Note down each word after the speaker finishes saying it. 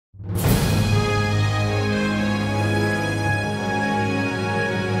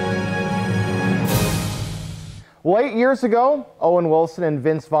Well, 8 years ago, Owen Wilson and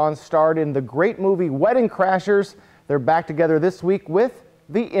Vince Vaughn starred in the great movie Wedding Crashers. They're back together this week with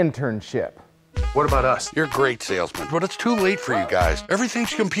The Internship. What about us? You're a great salesman, but it's too late for you guys. Everything's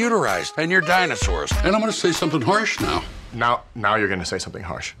computerized, and you're dinosaurs. And I'm gonna say something harsh now. Now you're gonna say something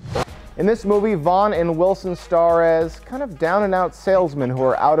harsh. In this movie, Vaughn and Wilson star as kind of down-and-out salesmen who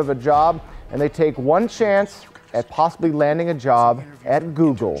are out of a job, and they take one chance at possibly landing a job at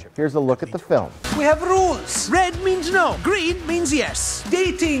Google. Here's a look at the film. We have rules. Red means no, green means yes.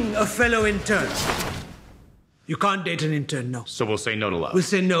 Dating a fellow intern. You can't date an intern, no. So we'll say no to love. We'll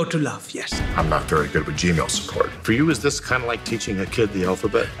say no to love, yes. I'm not very good with Gmail support. For you, is this kind of like teaching a kid the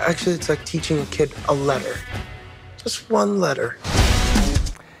alphabet? Actually, it's like teaching a kid a letter. Just one letter.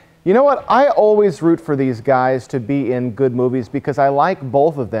 You know what? I always root for these guys to be in good movies because I like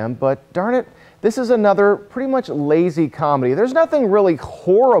both of them, but darn it, this is another pretty much lazy comedy. There's nothing really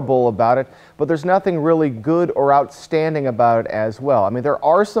horrible about it, but there's nothing really good or outstanding about it as well. I mean, there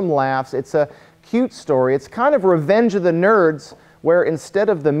are some laughs. It's a cute story. It's kind of Revenge of the Nerds, where instead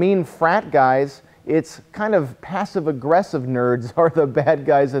of the mean frat guys, it's kind of passive-aggressive nerds are the bad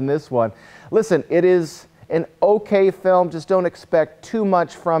guys in this one. Listen, it is an okay film. Just don't expect too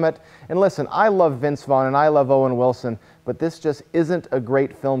much from it. And listen, I love Vince Vaughn and I love Owen Wilson, but this just isn't a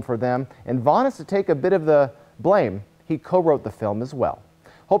great film for them. And Vaughn has to take a bit of the blame. He co-wrote the film as well.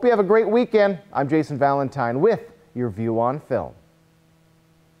 Hope you have a great weekend. I'm Jason Valentine with your View on Film.